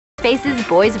Space's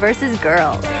Boys vs.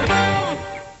 Girls.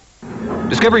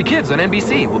 Discovery Kids on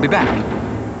NBC. We'll be back.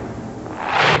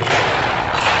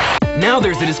 Now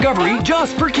there's a Discovery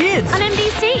just for kids. On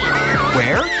NBC.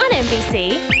 Where? On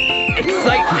NBC.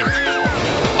 Excitement.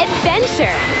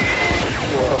 Adventure.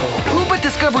 Who but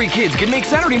Discovery Kids can make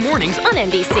Saturday mornings On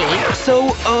NBC. so,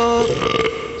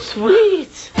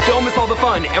 Sweet. Don't miss all the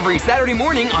fun every Saturday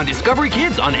morning on Discovery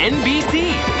Kids on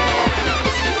NBC.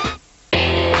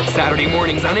 Saturday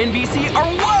mornings on NBC are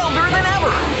wilder than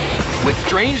ever. With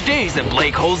Strange Days at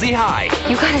Blake Holsey High.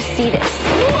 You gotta see this.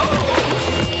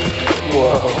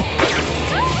 Whoa.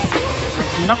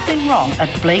 There's nothing wrong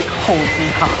at Blake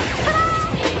Holsey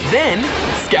High. Then,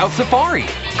 Scout Safari.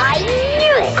 I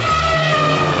knew it!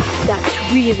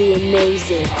 That's really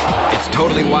amazing. It's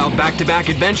totally wild back-to-back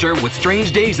adventure with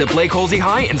Strange Days at Blake Holsey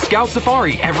High and Scout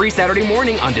Safari every Saturday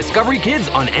morning on Discovery Kids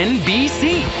on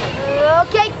NBC.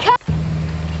 Okay, cut!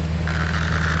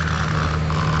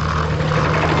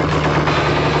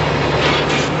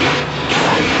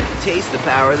 Taste the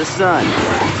power of the sun.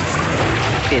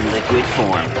 In liquid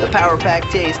form. The power-packed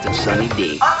taste of Sunny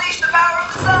D. Unleash the power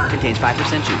of the sun! Contains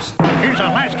 5% juice. Here's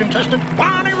our last contestant,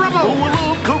 Bonnie Ramone. Oh, I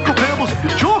love Cocoa Pebbles.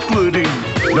 It's chocolatey.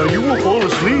 Now you will fall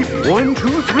asleep. 1,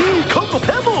 2, 3, Cocoa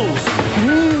Pebbles.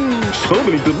 So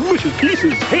many delicious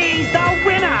pieces. He's the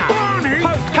winner! Bonnie!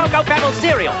 Post Cocoa Pebbles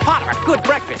cereal. Part of a good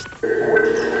breakfast.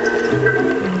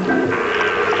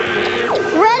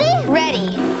 Ready?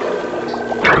 Ready.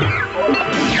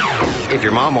 If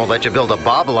your mom won't let you build a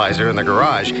bobbleizer in the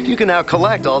garage, you can now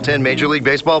collect all 10 Major League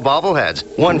Baseball bobbleheads.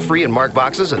 One free in marked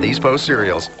boxes of these Post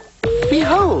cereals.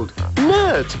 Behold,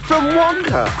 nerds from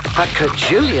Wonka. A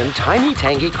cajillion tiny,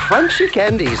 tangy, crunchy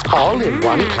candies, all in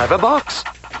one clever box.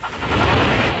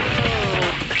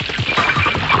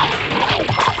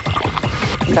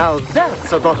 Now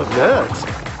that's a lot of nerds.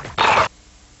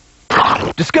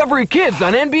 Discovery Kids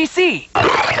on NBC.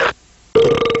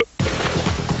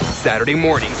 Saturday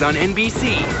mornings on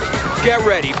NBC. Get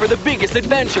ready for the biggest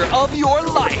adventure of your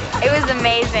life. It was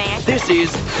amazing. This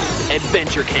is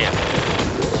Adventure Camp.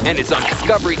 And it's on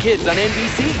Discovery Kids on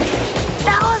NBC.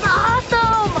 That was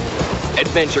awesome!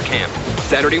 Adventure Camp.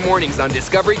 Saturday mornings on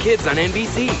Discovery Kids on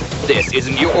NBC. This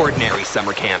isn't your ordinary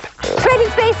summer camp.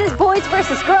 Trading Space's Boys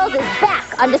vs. Girls is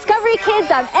back on Discovery Kids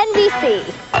on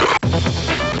NBC.